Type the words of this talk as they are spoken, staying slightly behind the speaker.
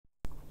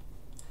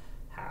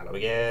Hello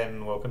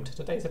again, welcome to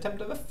today's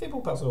attempt at a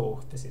Fibble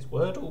puzzle. This is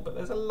Wordle, but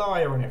there's a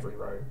liar on every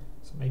row.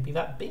 So maybe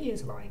that B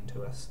is lying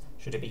to us.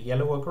 Should it be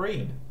yellow or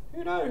green?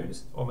 Who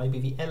knows? Or maybe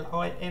the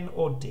L-I-N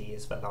or D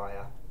is the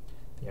liar.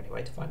 The only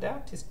way to find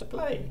out is to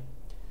play.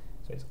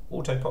 So it's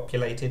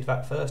auto-populated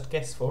that first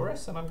guess for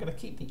us, and I'm going to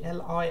keep the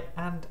L-I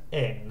and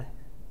N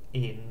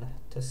in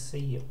to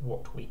see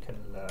what we can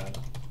learn.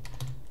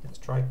 Let's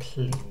try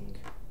cling.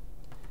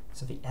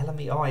 So the L and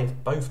the I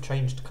have both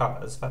changed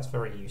colours. That's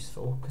very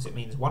useful because it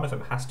means one of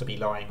them has to be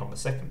lying on the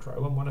second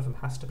row and one of them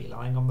has to be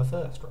lying on the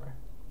first row.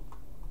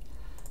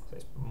 So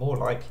it's more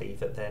likely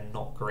that they're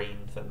not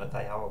green than that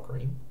they are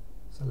green.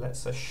 So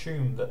let's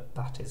assume that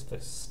that is the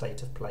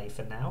state of play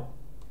for now,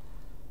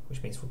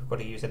 which means we've got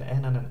to use an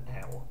N and an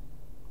L.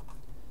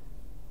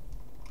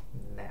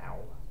 Now,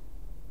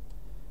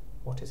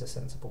 what is a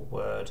sensible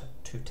word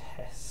to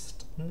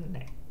test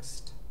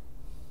next?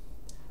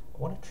 I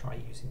want to try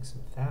using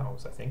some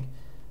vowels, I think.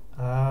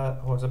 I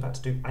was about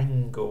to do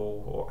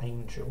angle or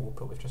angel,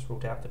 but we've just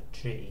ruled out the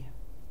G.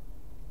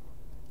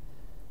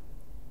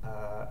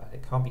 And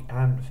it can't be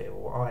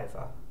anvil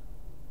either.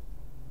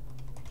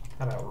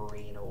 How about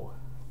renal?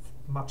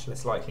 Much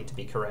less likely to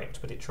be correct,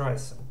 but it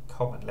tries some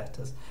common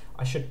letters.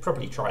 I should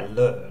probably try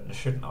learn,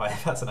 shouldn't I?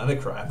 That's an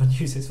anagram and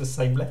uses the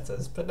same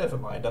letters, but never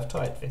mind, I've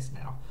tried this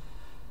now.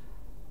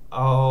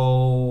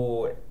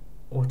 Oh,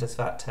 what does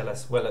that tell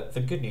us? Well,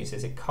 the good news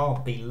is it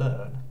can't be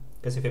learn,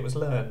 because if it was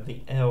learn,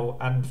 the L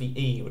and the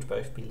E would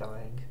both be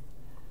lying.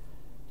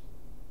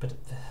 But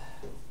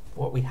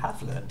what we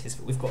have learned is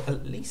that we've got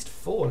at least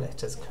 4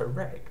 letters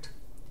correct,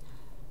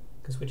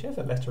 because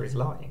whichever letter is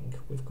lying,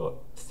 we've got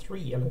 3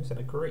 yellows and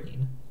a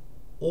green,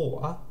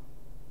 or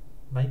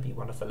maybe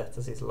one of the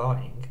letters is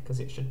lying because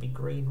it should be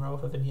green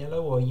rather than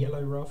yellow, or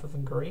yellow rather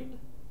than green,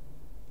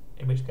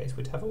 in which case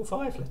we'd have all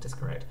 5 letters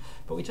correct.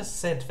 But we just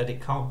said that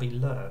it can't be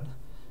learn,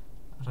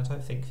 and I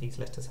don't think these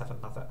letters have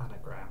another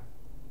anagram.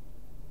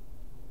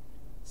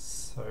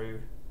 So,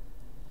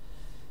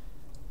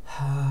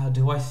 I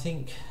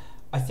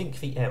think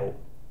the L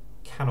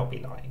cannot be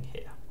lying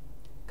here.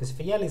 Because if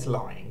the L is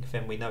lying,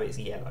 then we know it's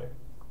yellow,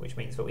 which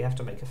means that we have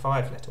to make a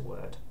 5-letter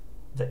word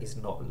that is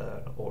not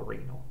learn or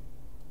renal.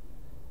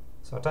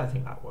 So I don't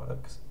think that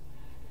works.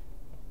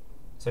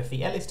 So if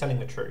the L is telling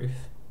the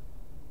truth,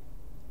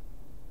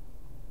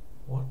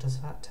 what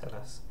does that tell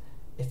us?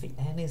 If the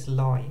N is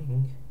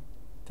lying,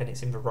 then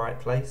it's in the right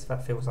place.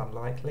 That feels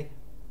unlikely,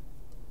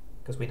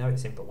 because we know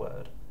it's in the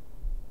word.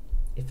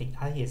 If the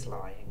A is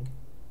lying,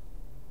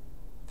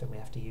 then we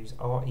have to use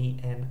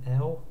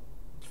R-E-N-L.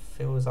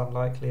 Feels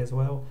unlikely as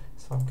well.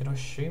 So I'm going to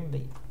assume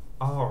the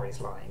R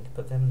is lying,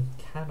 but then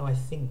can I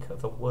think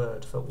of a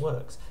word that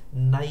works?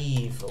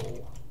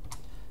 Navel.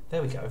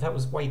 There we go. That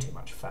was way too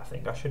much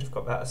faffing. I should have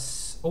got that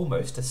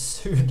almost as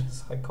soon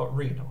as I got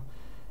renal.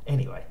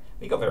 Anyway,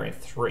 we got there in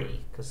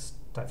 3, because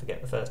don't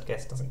forget the first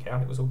guess doesn't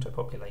count. It was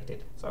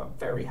auto-populated. So I'm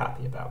very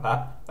happy about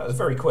that. That was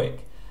very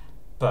quick,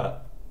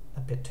 but a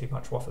bit too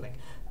much waffling.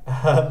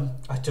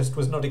 I just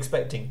was not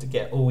expecting to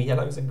get all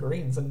yellows and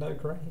greens and no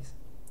greys.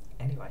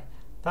 Anyway,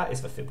 that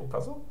is the Fibble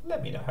puzzle.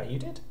 Let me know how you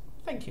did.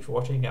 Thank you for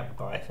watching and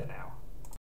bye for now.